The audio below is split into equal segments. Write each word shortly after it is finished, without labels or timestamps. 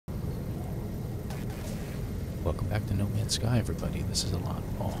Welcome back to No Man's Sky, everybody. This is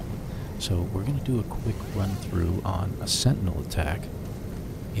ElanPaul. So we're going to do a quick run through on a Sentinel attack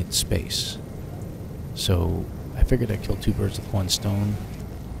in space. So I figured I'd kill two birds with one stone.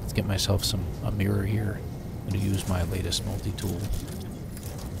 Let's get myself a mirror here. I'm going to use my latest multi-tool.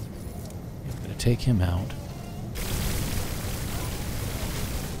 I'm going to take him out.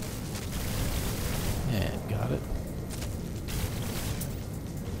 And got it.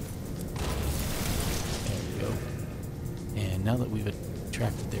 And now that we've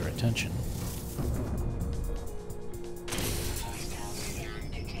attracted their attention,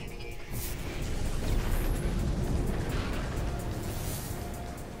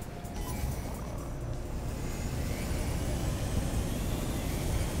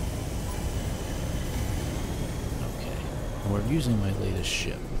 okay, and we're using my latest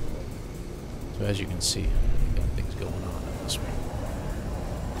ship. So as you can see, I've got things going on in this one.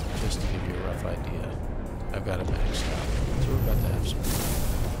 Just to give you a rough idea, I've got it maxed out, so we're about to have some fun.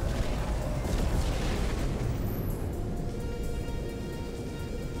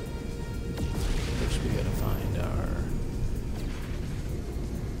 First we gotta find our...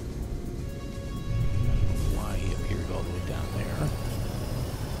 I don't know why he appeared all the way down there.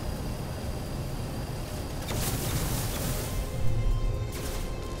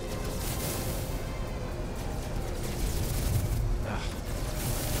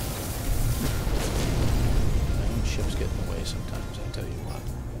 Ships get in the way sometimes, I tell you what.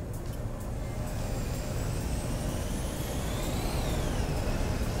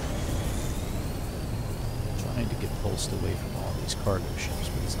 I'm trying to get pulsed away from all these cargo ships,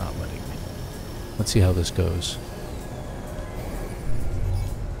 but it's not letting me. Let's see how this goes.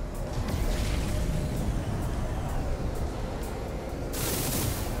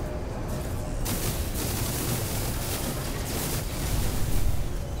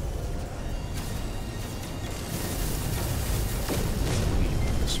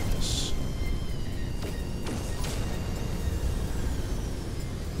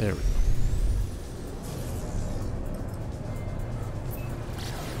 There we go.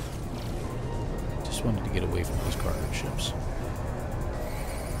 Just wanted to get away from those cargo ships.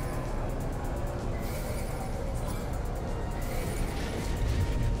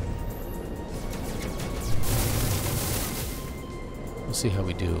 We'll see how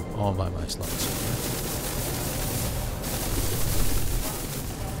we do all by myself.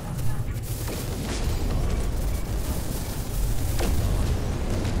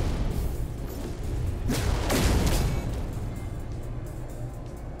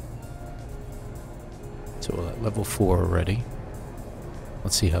 So we're at level 4 already.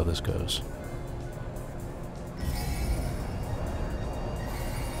 Let's see how this goes.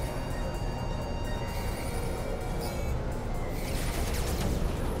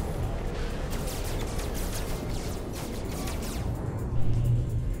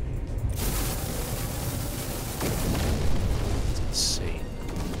 It's insane.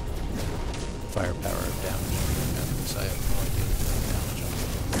 Firepower of damage. I have no idea what kind of damage I'm doing.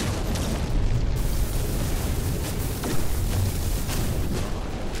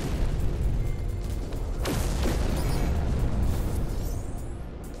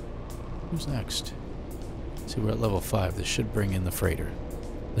 Who's next? See, we're at level 5. This should bring in the freighter.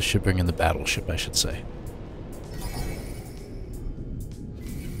 This should bring in the battleship, I should say.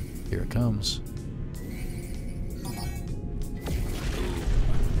 Here it comes.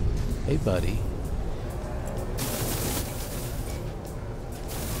 Hey, buddy.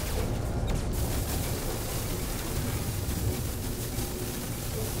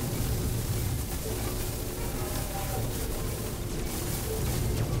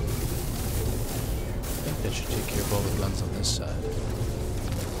 That should take care of all the guns on this side.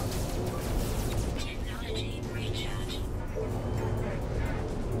 Technology recharge.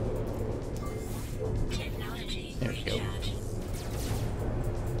 Technology there we go.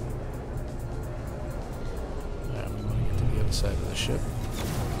 Alright, we want to get to the other side of the ship.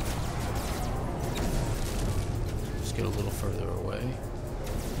 Just get a little further away.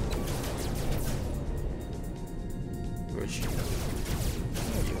 Where is she?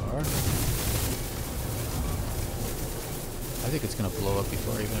 There you are. I think it's going to blow up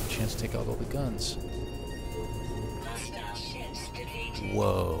before I even have a chance to take out all the guns.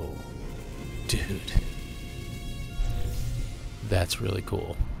 Whoa. Dude. That's really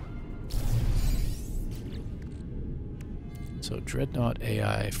cool. So, Dreadnought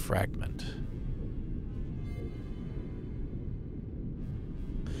AI Fragment.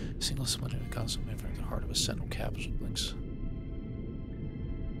 Single splinter constantly in the heart of a Sentinel capsule blinks.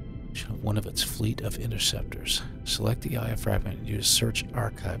 one of its fleet of interceptors. Select the Eye fragment and use Search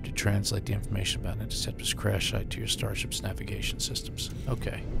Archive to translate the information about Interceptor's crash site to your starship's navigation systems.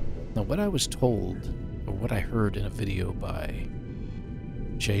 Okay. Now, what I was told, or what I heard in a video by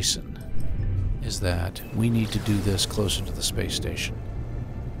Jason, is that we need to do this closer to the space station.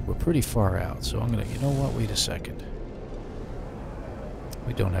 We're pretty far out, so I'm gonna, you know what, wait a second.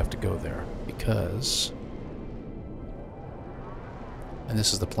 We don't have to go there, because... And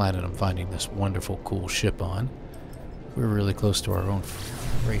this is the planet I'm finding this wonderful, cool ship on. We're really close to our own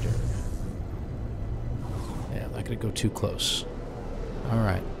freighter. Yeah, I'm not gonna go too close.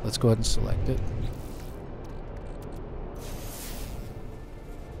 Alright, let's go ahead and select it.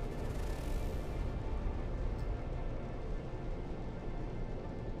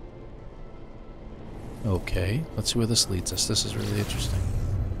 Okay, let's see where this leads us. This is really interesting.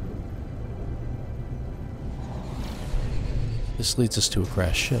 This leads us to a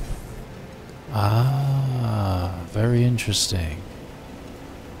crashed ship. Ah, very interesting.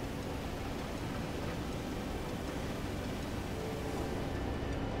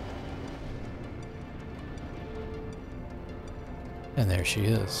 And there she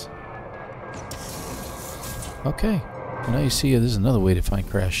is. Okay. Now you see there's another way to find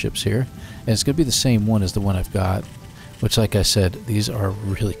crashed ships here. And it's going to be the same one as the one I've got. Which, like I said, these are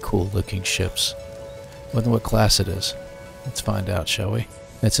really cool looking ships. Wonder what class it is. Let's find out, shall we?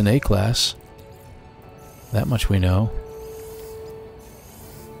 It's an A class. That much we know.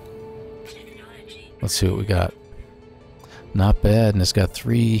 Let's see what we got. Not bad, and it's got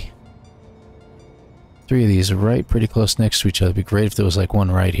three of these right pretty close next to each other. It'd be great if there was like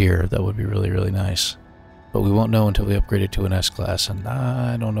one right here. That would be really, really nice. But we won't know until we upgrade it to an S class, and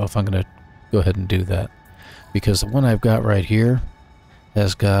I don't know if I'm going to go ahead and do that. Because the one I've got right here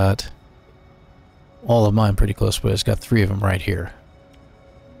has got all of mine pretty close, but it's got 3 of them right here.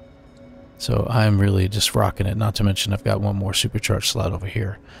 So I'm really just rocking it. Not to mention I've got one more supercharged slot over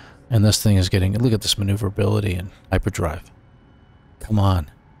here. And this thing is getting... Look at this maneuverability and hyperdrive. Come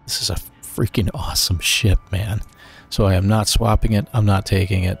on. This is a freaking awesome ship, man. So I am not swapping it. I'm not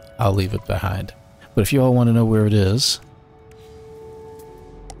taking it. I'll leave it behind. But if you all want to know where it is,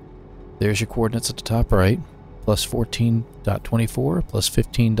 there's your coordinates at the top right. Plus 14.24, plus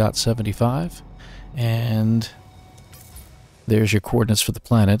 15.75. And there's your coordinates for the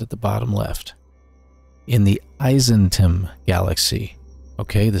planet at the bottom left. In the Eissentam Galaxy.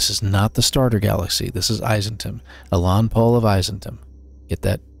 Okay, this is not the starter galaxy. This is Eissentam. ElanPaul of Eissentam. Get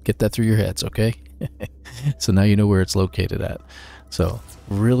that through your heads, okay? So now you know where it's located at. So,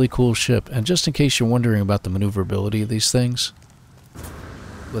 really cool ship. And just in case you're wondering about the maneuverability of these things,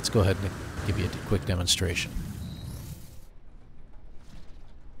 let's go ahead and give you a quick demonstration.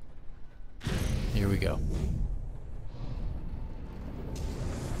 Here we go.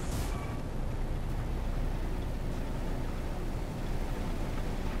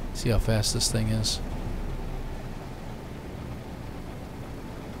 See how fast this thing is?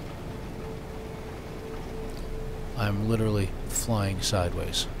 I'm literally flying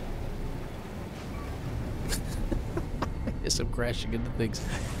sideways. Yes, I'm crashing into things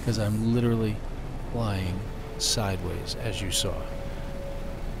because I'm literally flying sideways, as you saw.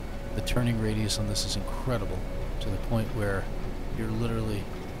 The turning radius on this is incredible, to the point where you're literally,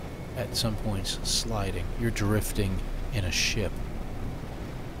 at some points, sliding. You're drifting in a ship.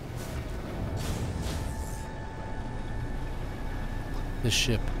 This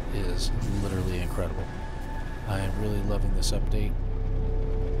ship is literally incredible. I am really loving this update,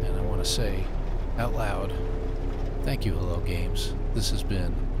 and I want to say out loud, thank you, Hello Games. This has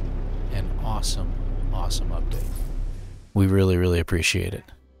been an awesome, awesome update. We really, really appreciate it.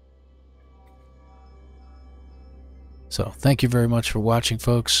 So, thank you very much for watching,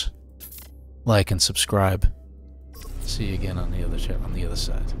 folks. Like and subscribe. See you again on the other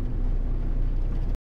side.